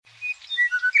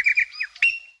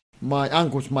my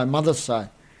uncles, my mother's side,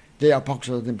 they are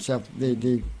boxers themselves.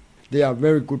 They are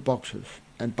very good boxers.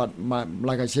 But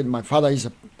like I said, my father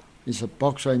is a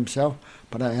boxer himself,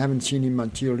 but I haven't seen him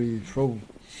until he throw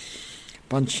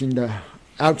punch in the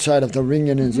outside of the ring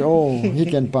and he he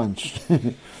can punch.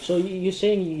 So you're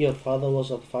saying your father was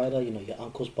a fighter, your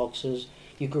uncle's boxers.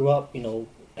 You grew up,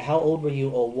 how old were you,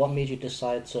 or what made you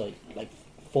decide to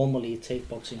formally take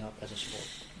boxing up as a sport?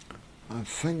 I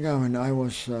think when I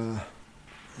was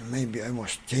maybe I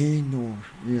was 10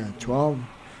 or 12,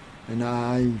 and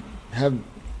I have,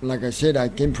 like I said, I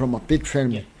came from a big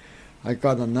family. Yeah. I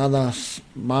got another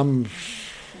mom's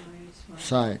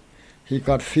side. He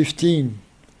got 15.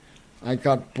 I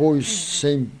got boys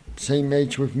same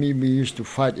age with me. We used to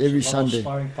fight every Sunday.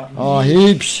 Sparring partners. Oh,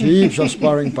 heaps of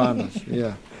sparring partners.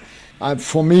 Yeah.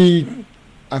 For me,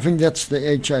 I think that's the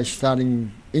age I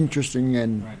starting interesting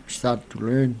and start to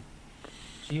learn.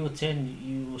 So you were 10.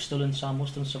 You were still in Samoa,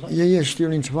 still in Savai'i? Yeah,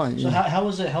 still in Savai'i. So Yeah. how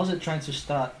was it trying to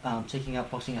start taking up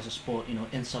boxing as a sport,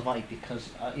 in Savai'i? Because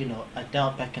I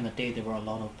doubt back in the day there were a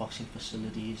lot of boxing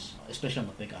facilities, especially on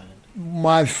the Big Island.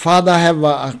 My father have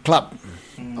a club,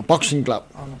 a boxing club.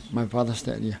 Oh, nice. My father's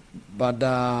dad, yeah. But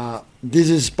this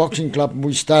is boxing club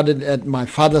we started at my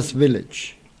father's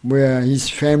village, where his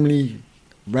family,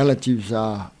 relatives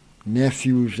are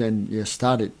nephews and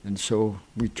started, and so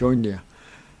we joined there.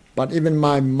 But even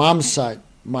my mom's side,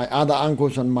 my other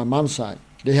uncles on my mom's side,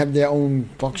 they have their own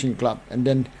boxing club. And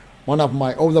then one of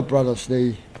my older brothers,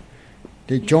 they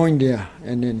joined there,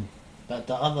 and then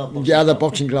The other boxing the other club.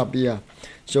 boxing club, yeah.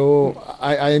 So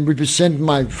I represent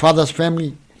my father's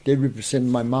family, they represent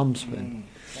my mom's family.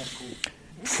 That's cool.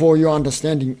 For your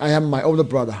understanding, I have my older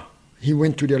brother. He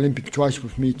went to the Olympic twice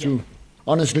with me too.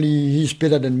 Honestly, he's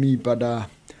better than me, but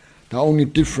the only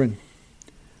difference,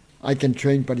 I can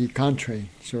train, but he can't train.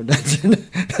 So that's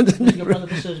Your brother,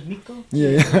 this is Miko?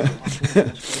 Yeah.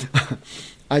 That's cool.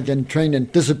 I can train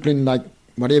and discipline like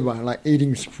whatever, like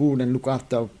eating food and look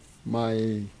after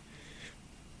my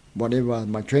whatever,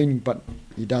 my training, but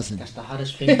he doesn't. That's the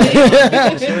hardest thing. It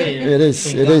It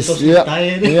is, yeah,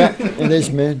 it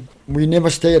is, man. We never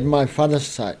stay at my father's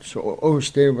side, so always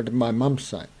stay with my mom's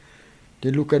side. They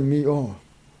look at me,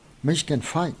 Mish can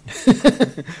fight.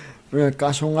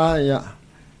 Kasonga, yeah.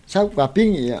 Sao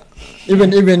kaping, yeah.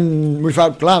 Even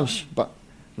without gloves, but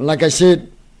like I said,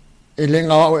 So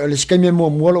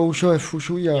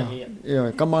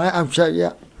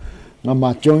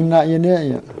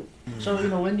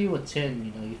when you were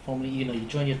 10, you formally you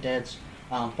joined your dad's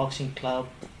boxing club,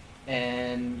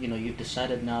 and you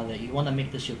decided now that you want to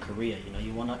make this your career.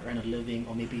 You want to earn a living,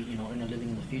 or maybe earn a living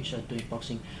in the future doing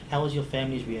boxing. How was your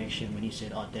family's reaction when you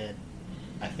said, "Oh, Dad,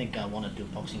 I think I want to do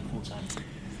boxing full time"?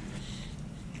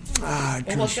 Or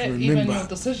was that even your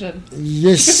decision?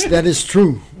 Yes, that is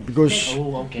true, because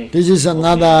Okay. this is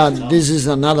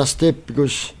another step,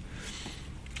 because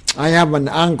I have an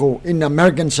uncle in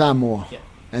American Samoa, Yeah.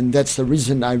 and that's the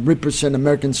reason I represent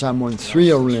American Samoa in 3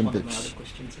 That's one of my Olympics. other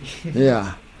questions.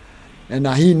 Yeah, and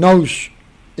he knows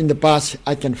in the past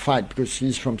I can fight, because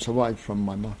he's from Savai'i, from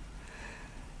my mom.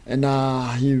 And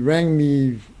he rang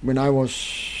me when I was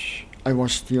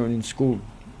still in school.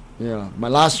 Yeah, my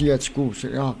last year at school.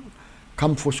 Said,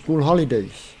 come for school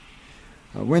holidays.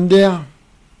 I went there.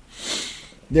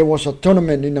 There was a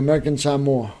tournament in American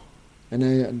Samoa, and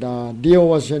the deal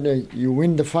was that you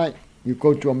win the fight, you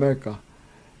go to America.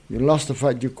 You lost the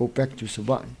fight, you go back to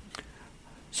Savai'i.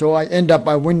 So I end up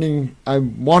I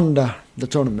won the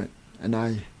tournament, and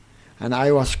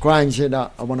I was crying, said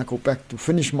I want to go back to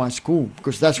finish my school,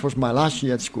 because that was my last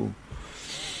year at school.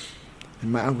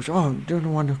 And my uncle said, you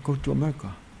don't want to go to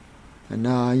America. And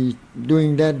he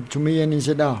doing that to me, and he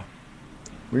said,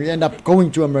 we end up going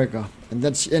to America, and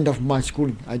that's the end of my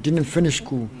schooling. I didn't finish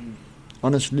school,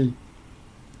 honestly,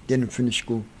 didn't finish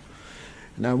school.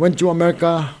 And I went to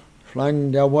America,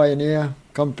 flying the Hawaiian Air,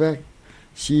 come back,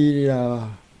 see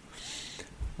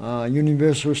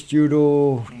Universal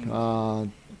Studio,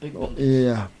 Big building.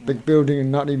 yeah, big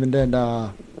building, not even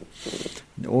that,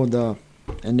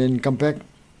 and then come back.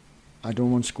 I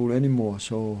don't want school anymore,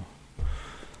 so,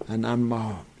 and I'm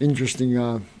interested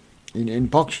in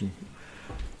boxing.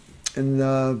 And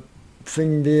the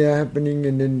thing there happening,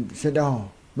 and then said,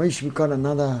 maybe we got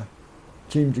another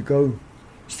team to go.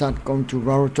 Start going to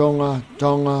Rarotonga,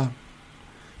 Tonga,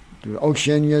 to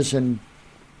Oceanias, and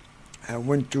I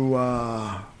went to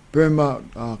Burma,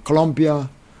 Colombia,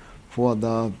 for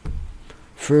the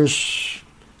first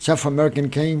South American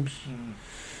Games.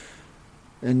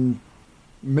 And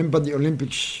remember the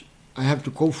Olympics, I have to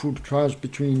go through the trials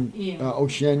between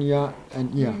Oceania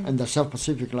and and the South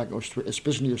Pacific, like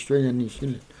especially Australia and New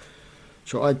Zealand.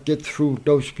 So I get through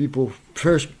those people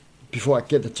first before I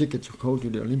get the ticket to go to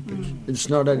the Olympics. It's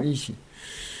not that easy.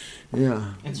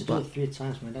 Yeah. And to do it 3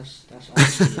 times, man, that's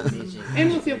honestly amazing.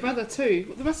 And with your brother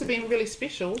too. It must have been really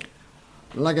special.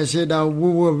 Like I said, we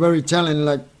were very talented.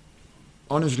 Like,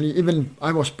 honestly, even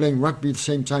I was playing rugby at the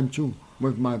same time too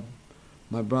with my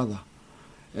brother.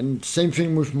 And same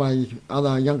thing with my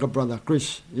other younger brother,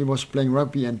 Chris. He was playing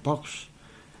rugby and box.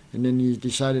 And then he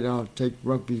decided I'll take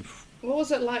rugby. What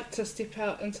was it like to step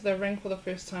out into the ring for the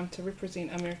first time to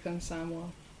represent America and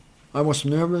Samoa? I was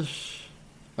nervous.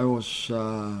 I was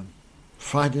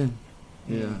frightened.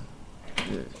 Yeah.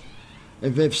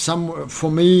 If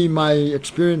for me, my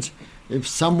experience, if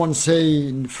someone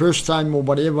say first time or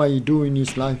whatever he do in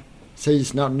his life, say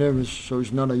he's not nervous, so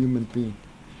he's not a human being.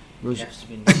 You have to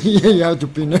be nervous. Yeah, you have to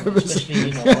be nervous.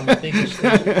 Especially, on the biggest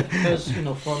stage. Because,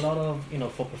 for a lot of,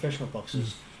 for professional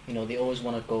boxers, they always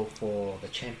want to go for the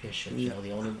championships. Yeah.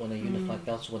 They only want to unify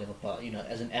belts or whatever. But,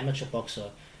 as an amateur boxer,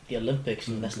 the Olympics,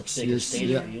 that's the biggest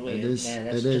stage for you. It is. Man,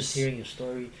 that's just hearing your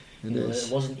story.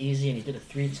 It wasn't easy, and you did it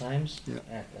 3 times. Yeah.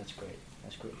 That's great.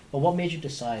 That's great. But what made you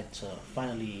decide to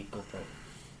finally go pro?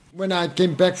 When I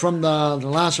came back from the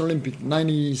last Olympic,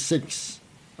 96,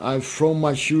 I throw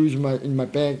my shoes in my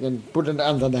bag and put it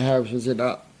under the house. I said,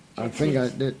 I think I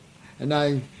did. And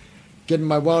I get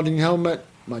my welding helmet,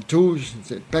 my tools, and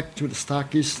said, back to the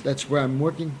Starkist. That's where I'm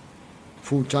working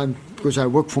full time because I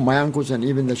work for my uncles and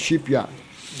even the shipyard.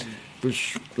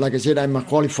 Because, like I said, I'm a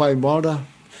qualified welder.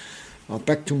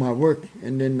 Back to my work.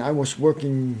 And then I was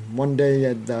working one day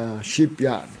at the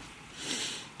shipyard.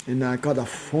 And I got a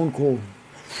phone call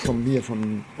from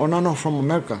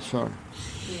America, sorry.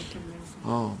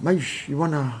 Oh, mate, you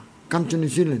want to come to New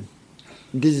Zealand?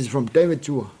 This is from David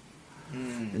Tour.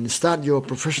 And start your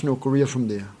professional career from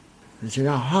there. And I said,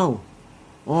 how?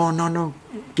 Oh, no.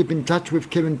 Keep in touch with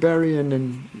Kevin Barry and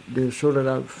then they'll sort it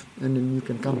out and then you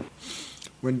can come.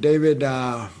 When David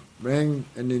rang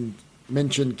and then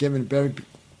mentioned Kevin Barry,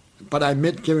 but I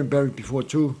met Kevin Barry before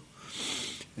too.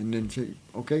 And then said,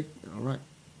 okay, all right.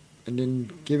 And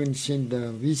then Kevin sent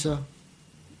the visa,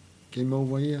 came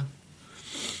over here.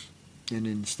 And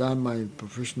then start my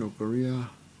professional career.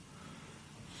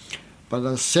 But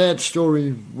a sad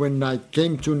story, when I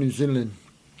came to New Zealand,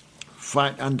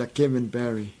 fight under Kevin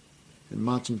Barry and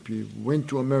Martin P. Went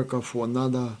to America for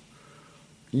another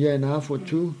year and a half or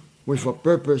 2, with a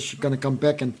purpose, going to come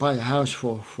back and buy a house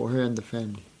for her and the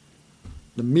family.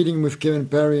 The meeting with Kevin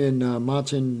Barry and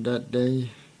Martin that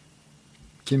day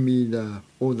gave me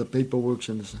all the paperwork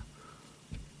and stuff.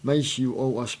 Mate, you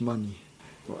owe us money.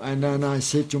 And then I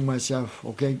said to myself,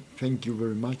 okay, thank you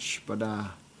very much, but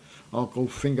I'll go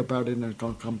think about it and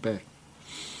I'll come back.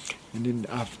 And then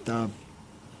after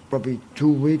probably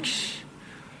 2 weeks,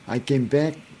 I came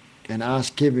back and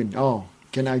asked Kevin,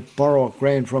 can I borrow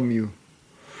 $1,000 from you?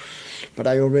 But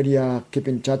I already keep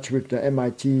in touch with the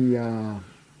MIT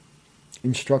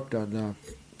instructor, the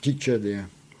teacher there,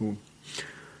 who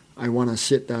I want to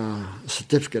set a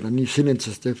certificate, a New Zealand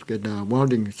certificate,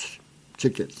 welding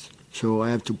tickets. So I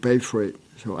have to pay for it.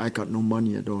 So I got no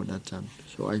money at all that time.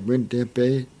 So I went there,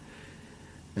 paid,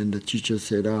 and the teacher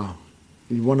said,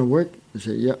 you want to work? I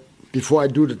said, yeah. Before I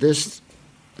do the test,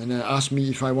 and they asked me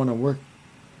if I want to work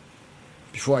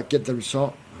before I get the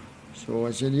result. So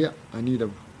I said, yeah, I need a...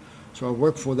 So I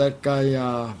worked for that guy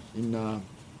in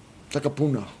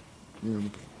Takapuna,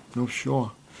 North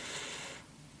Shore.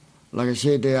 Like I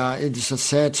said, it is a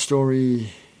sad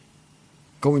story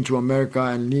going to America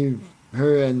and leave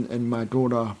her and my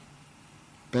daughter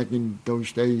back in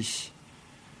those days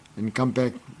and come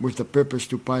back with the purpose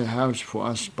to buy a house for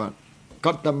us. But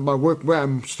got my work where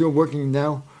I'm still working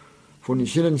now for New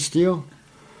Zealand Steel.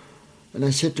 And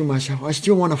I said to myself, I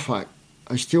still want to fight.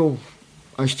 I still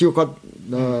got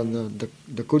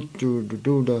the good to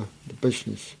do the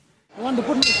business. I want to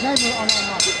put his name on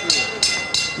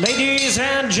Ladies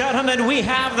and gentlemen, we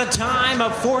have the time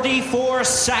of 44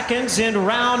 seconds in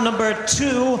round number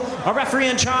 2. Our referee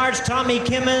in charge, Tommy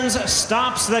Kimmins,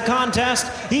 stops the contest.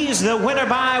 He's the winner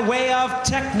by way of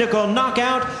technical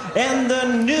knockout and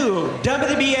the new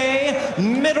WBA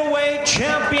middleweight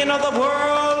champion of the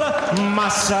world,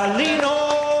 Marcelino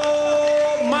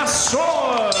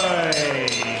Masoi.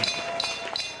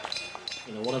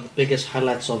 One of the biggest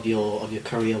highlights of your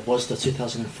career was the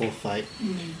 2004 fight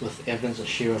with Evans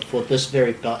Ashira for this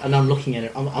very belt, and I'm looking at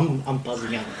it. I'm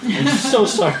buzzing out. I'm so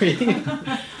sorry.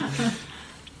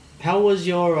 How were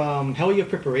your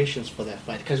preparations for that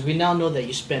fight? Because we now know that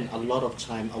you spent a lot of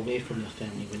time away from your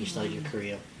family when you started your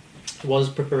career. Was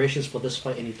preparations for this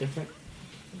fight any different?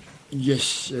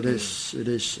 Yes, it is. It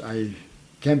is. I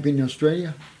camped in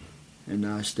Australia, and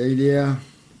I stayed there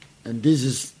And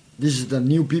this is the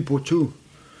new people too.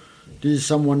 This is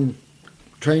someone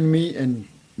trained me and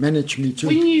managed me too.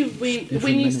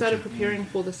 When you started preparing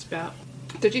for this bout,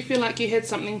 did you feel like you had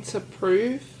something to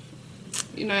prove?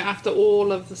 You know, after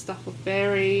all of the stuff with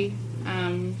Barry,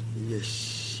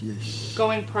 Yes.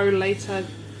 going pro later,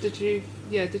 did you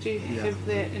have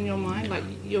that in your mind? Like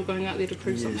you're going out there to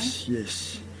prove something?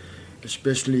 Yes.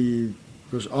 Especially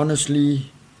because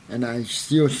honestly, and I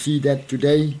still see that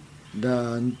today,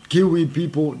 the Kiwi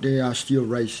people, they are still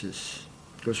racist.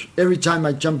 Because every time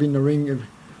I jump in the ring,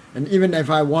 and even if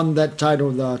I won that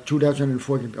title, the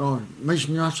 2014,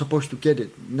 you're not supposed to get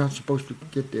it. You're not supposed to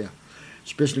get there.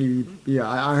 Especially,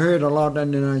 I heard a lot,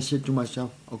 and then I said to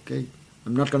myself, okay,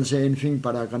 I'm not going to say anything,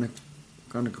 but I'm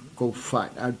gonna go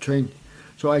fight. I train.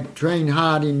 So I train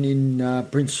hard in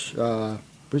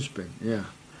Brisbane,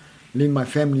 leave my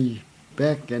family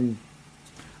back, and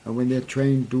I went there,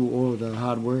 train, do all the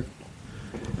hard work.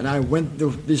 And I went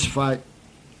to this fight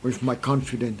with my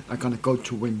confidence. I'm gonna go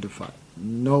to win the fight.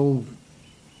 No,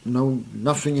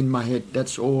 nothing in my head.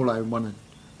 That's all I wanted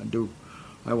to do.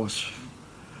 I was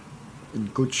in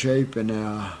good shape, and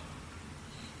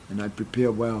I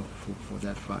prepared well for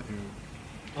that fight.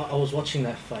 I was watching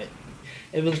that fight.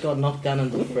 Evans got knocked down in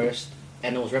the first,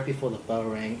 and it was right before the bell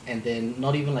rang, and then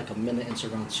not even like a minute into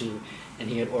round 2, and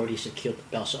he had already secured the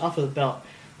belt. So after the belt,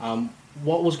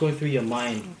 what was going through your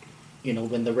mind, you know,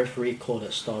 when the referee called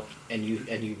it stop, and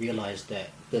you realized that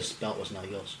this belt was now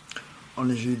yours?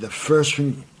 Honestly, the first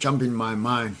thing jumped in my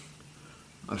mind,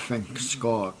 I thank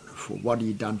God for what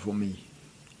he done for me.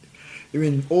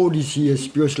 Even all these years,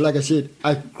 because like I said,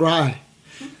 I cry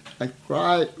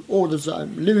all the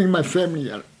time, leaving my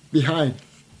family behind.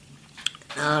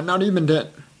 Not even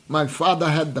that. My father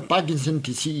had the Parkinson's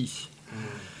disease,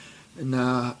 and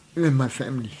even my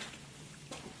family.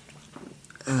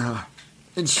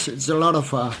 It's a lot of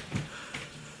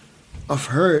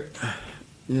hurt.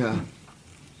 Yeah,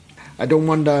 I don't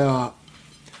want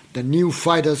the new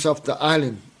fighters of the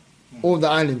island, all the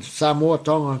islands, Samoa,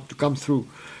 Tonga, to come through,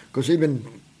 because even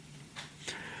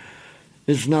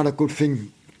it's not a good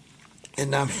thing.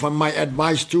 And from my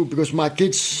advice too, because my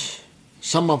kids,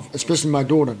 especially my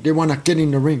daughter, they want to get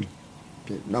in the ring.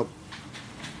 Okay, no,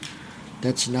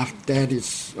 that's enough. Dad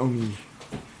is only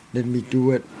let me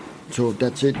do it. So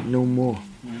that's it, no more.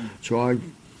 So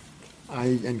I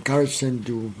encourage them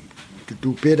to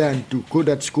do better and do good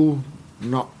at school,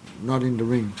 not in the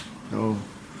ring. No,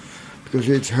 because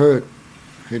it's hurt.